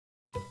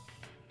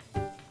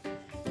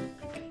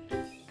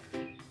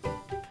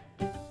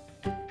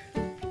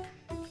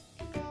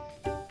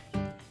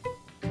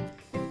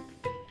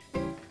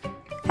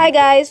Hai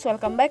guys,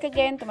 welcome back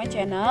again to my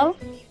channel.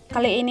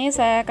 Kali ini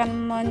saya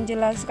akan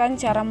menjelaskan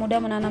cara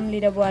mudah menanam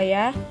lidah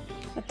buaya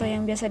atau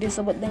yang biasa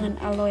disebut dengan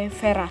aloe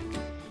vera.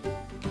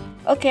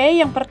 Oke,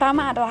 yang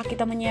pertama adalah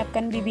kita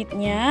menyiapkan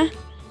bibitnya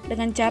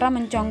dengan cara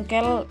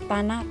mencongkel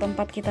tanah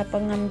tempat kita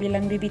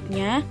pengambilan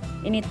bibitnya.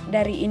 Ini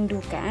dari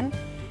indukan.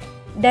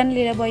 Dan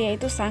lidah buaya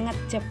itu sangat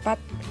cepat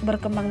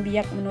berkembang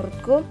biak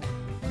menurutku,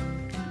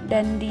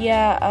 dan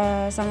dia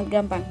sangat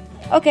gampang.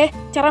 Oke,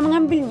 cara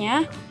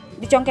mengambilnya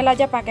dicongkel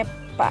aja pakai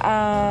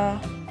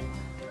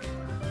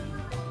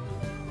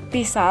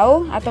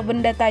pisau atau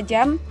benda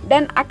tajam,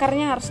 dan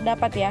akarnya harus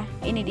dapat ya.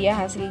 Ini dia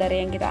hasil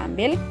dari yang kita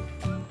ambil.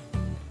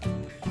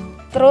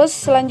 Terus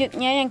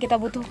selanjutnya yang kita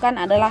butuhkan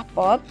adalah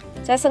pot.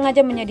 Saya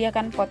sengaja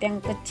menyediakan pot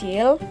yang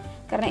kecil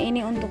karena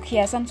ini untuk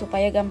hiasan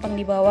supaya gampang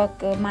dibawa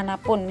ke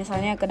manapun,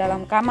 misalnya ke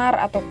dalam kamar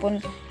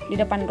ataupun di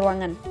depan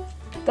ruangan.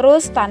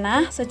 Terus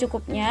tanah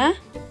secukupnya.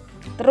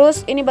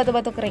 Terus ini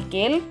batu-batu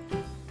kerikil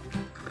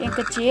yang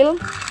kecil,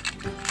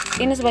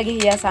 ini sebagai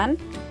hiasan,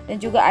 dan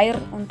juga air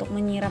untuk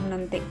menyiram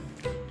nanti.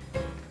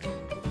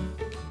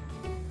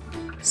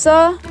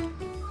 So,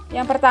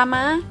 yang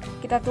pertama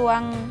kita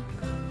tuang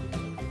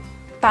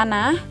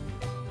tanah.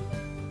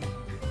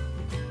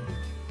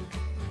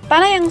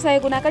 Tanah yang saya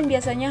gunakan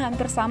biasanya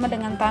hampir sama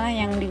dengan tanah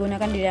yang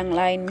digunakan di yang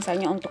lain,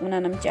 misalnya untuk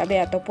menanam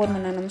cabai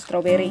ataupun menanam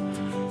stroberi.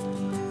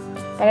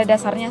 Pada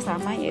dasarnya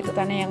sama, yaitu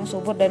tanah yang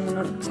subur dan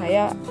menurut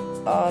saya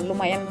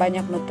lumayan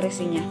banyak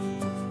nutrisinya.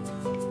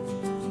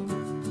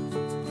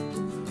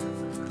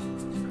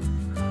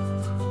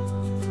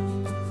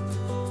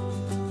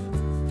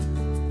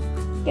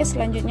 Oke,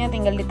 selanjutnya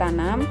tinggal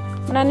ditanam.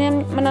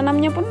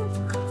 Menanamnya pun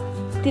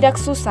tidak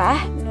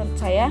susah menurut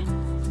saya,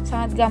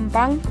 sangat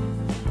gampang.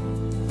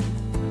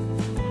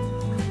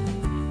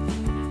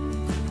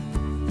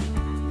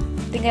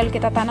 Tinggal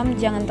kita tanam,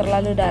 jangan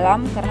terlalu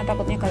dalam karena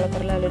takutnya kalau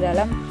terlalu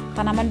dalam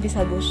tanaman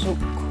bisa busuk.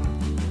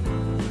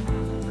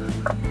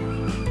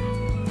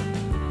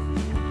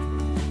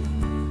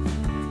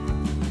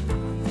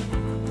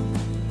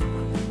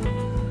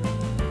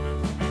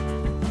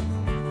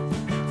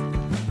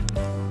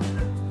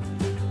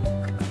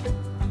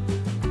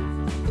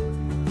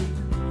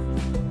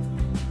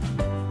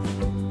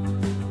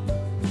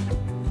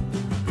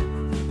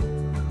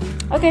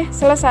 Oke,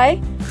 selesai.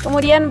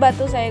 Kemudian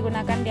batu saya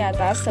gunakan di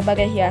atas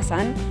sebagai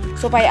hiasan.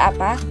 Supaya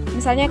apa?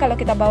 Misalnya kalau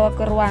kita bawa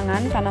ke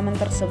ruangan tanaman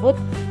tersebut,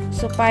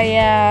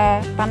 supaya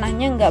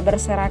tanahnya nggak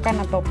berserakan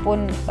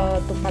ataupun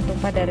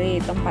tumpah-tumpah dari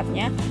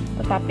tempatnya,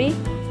 tetapi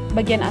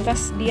bagian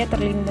atas dia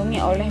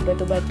terlindungi oleh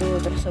batu-batu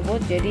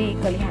tersebut, jadi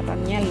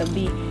kelihatannya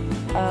lebih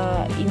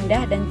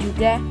indah dan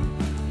juga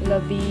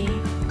lebih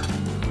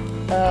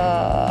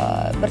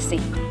bersih.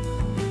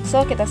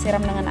 So, kita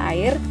siram dengan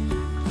air.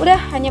 Udah,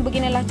 hanya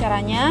beginilah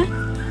caranya.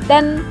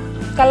 Dan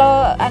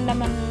kalau Anda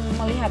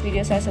melihat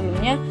video saya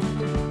sebelumnya,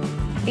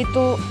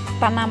 itu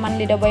tanaman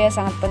lidah buaya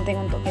sangat penting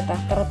untuk kita,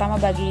 terutama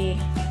bagi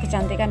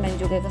kecantikan dan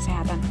juga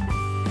kesehatan.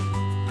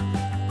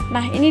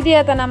 Nah, ini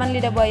dia tanaman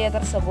lidah buaya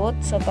tersebut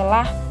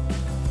setelah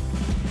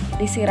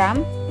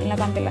disiram. Inilah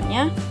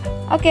tampilannya.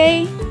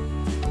 Oke.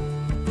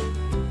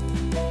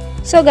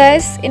 So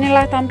guys,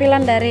 inilah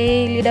tampilan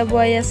dari lidah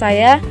buaya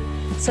saya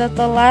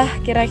setelah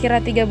kira-kira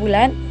 3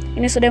 bulan.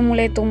 Ini sudah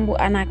mulai tumbuh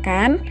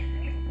anakan.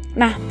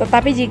 Nah,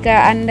 tetapi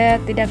jika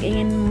Anda tidak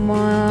ingin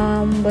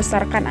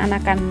membesarkan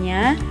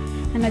anakannya,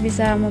 Anda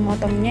bisa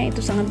memotongnya.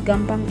 Itu sangat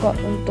gampang kok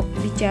untuk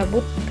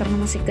dicabut karena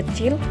masih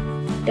kecil.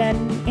 Dan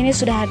ini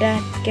sudah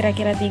ada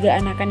kira-kira 3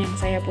 anakan yang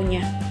saya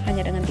punya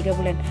hanya dengan 3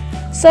 bulan.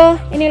 So,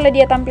 inilah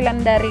dia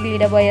tampilan dari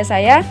lidah buaya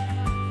saya.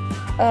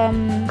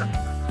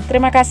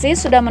 Terima kasih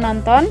sudah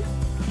menonton.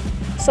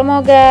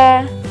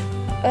 Semoga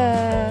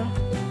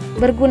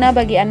berguna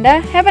bagi Anda.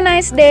 Have a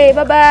nice day.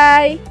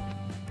 Bye-bye.